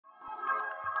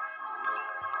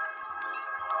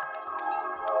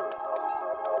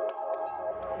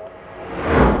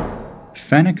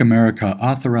FANUC America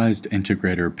Authorized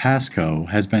Integrator PASCO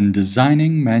has been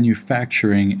designing,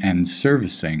 manufacturing, and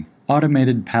servicing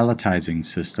automated palletizing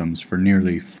systems for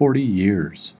nearly 40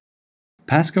 years.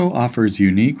 PASCO offers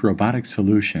unique robotic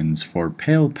solutions for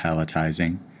pail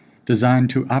palletizing designed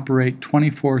to operate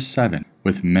 24/7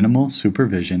 with minimal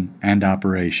supervision and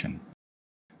operation.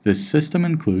 This system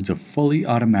includes a fully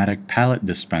automatic pallet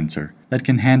dispenser that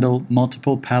can handle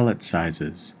multiple pallet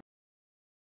sizes.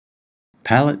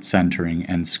 Pallet centering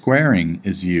and squaring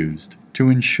is used to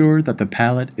ensure that the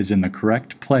pallet is in the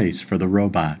correct place for the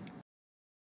robot.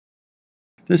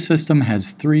 This system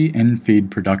has 3 infeed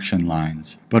production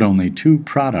lines, but only 2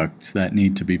 products that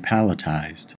need to be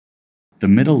palletized. The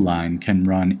middle line can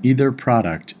run either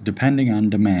product depending on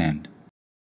demand.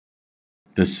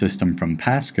 This system from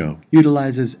PASCO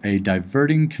utilizes a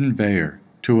diverting conveyor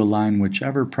to align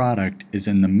whichever product is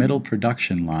in the middle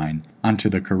production line onto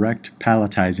the correct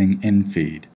palletizing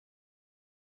infeed.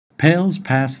 Pails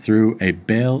pass through a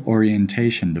bale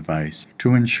orientation device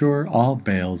to ensure all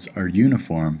bales are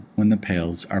uniform when the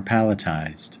pails are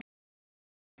palletized.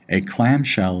 A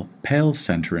clamshell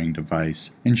pail-centering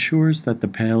device ensures that the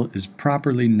pail is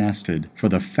properly nested for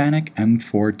the FANUC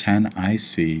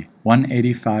M-410iC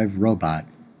 185 robot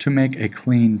to make a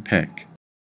clean pick.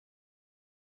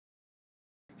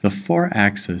 The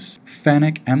 4-axis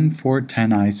FANUC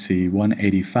M-410iC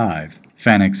 185,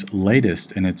 FANUC's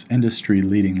latest in its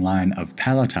industry-leading line of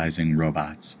palletizing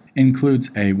robots, includes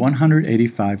a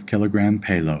 185 kilogram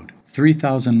payload,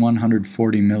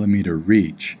 3,140 millimeter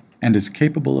reach, and is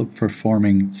capable of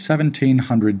performing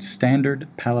 1,700 standard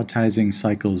palletizing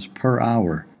cycles per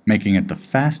hour, making it the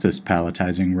fastest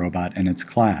palletizing robot in its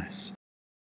class.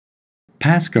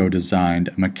 PASCO designed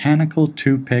a mechanical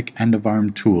 2-pick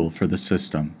end-of-arm tool for the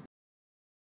system.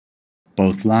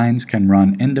 Both lines can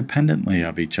run independently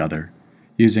of each other,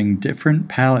 using different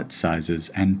pallet sizes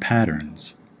and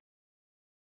patterns.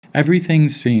 Everything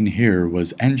seen here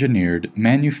was engineered,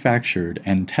 manufactured,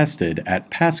 and tested at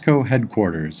PASCO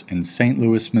headquarters in St.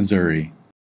 Louis, Missouri.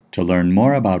 To learn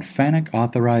more about FANUC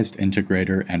Authorized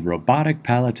Integrator and Robotic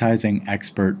Palletizing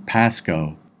Expert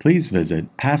PASCO, please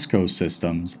visit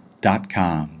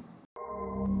pascosystems.com.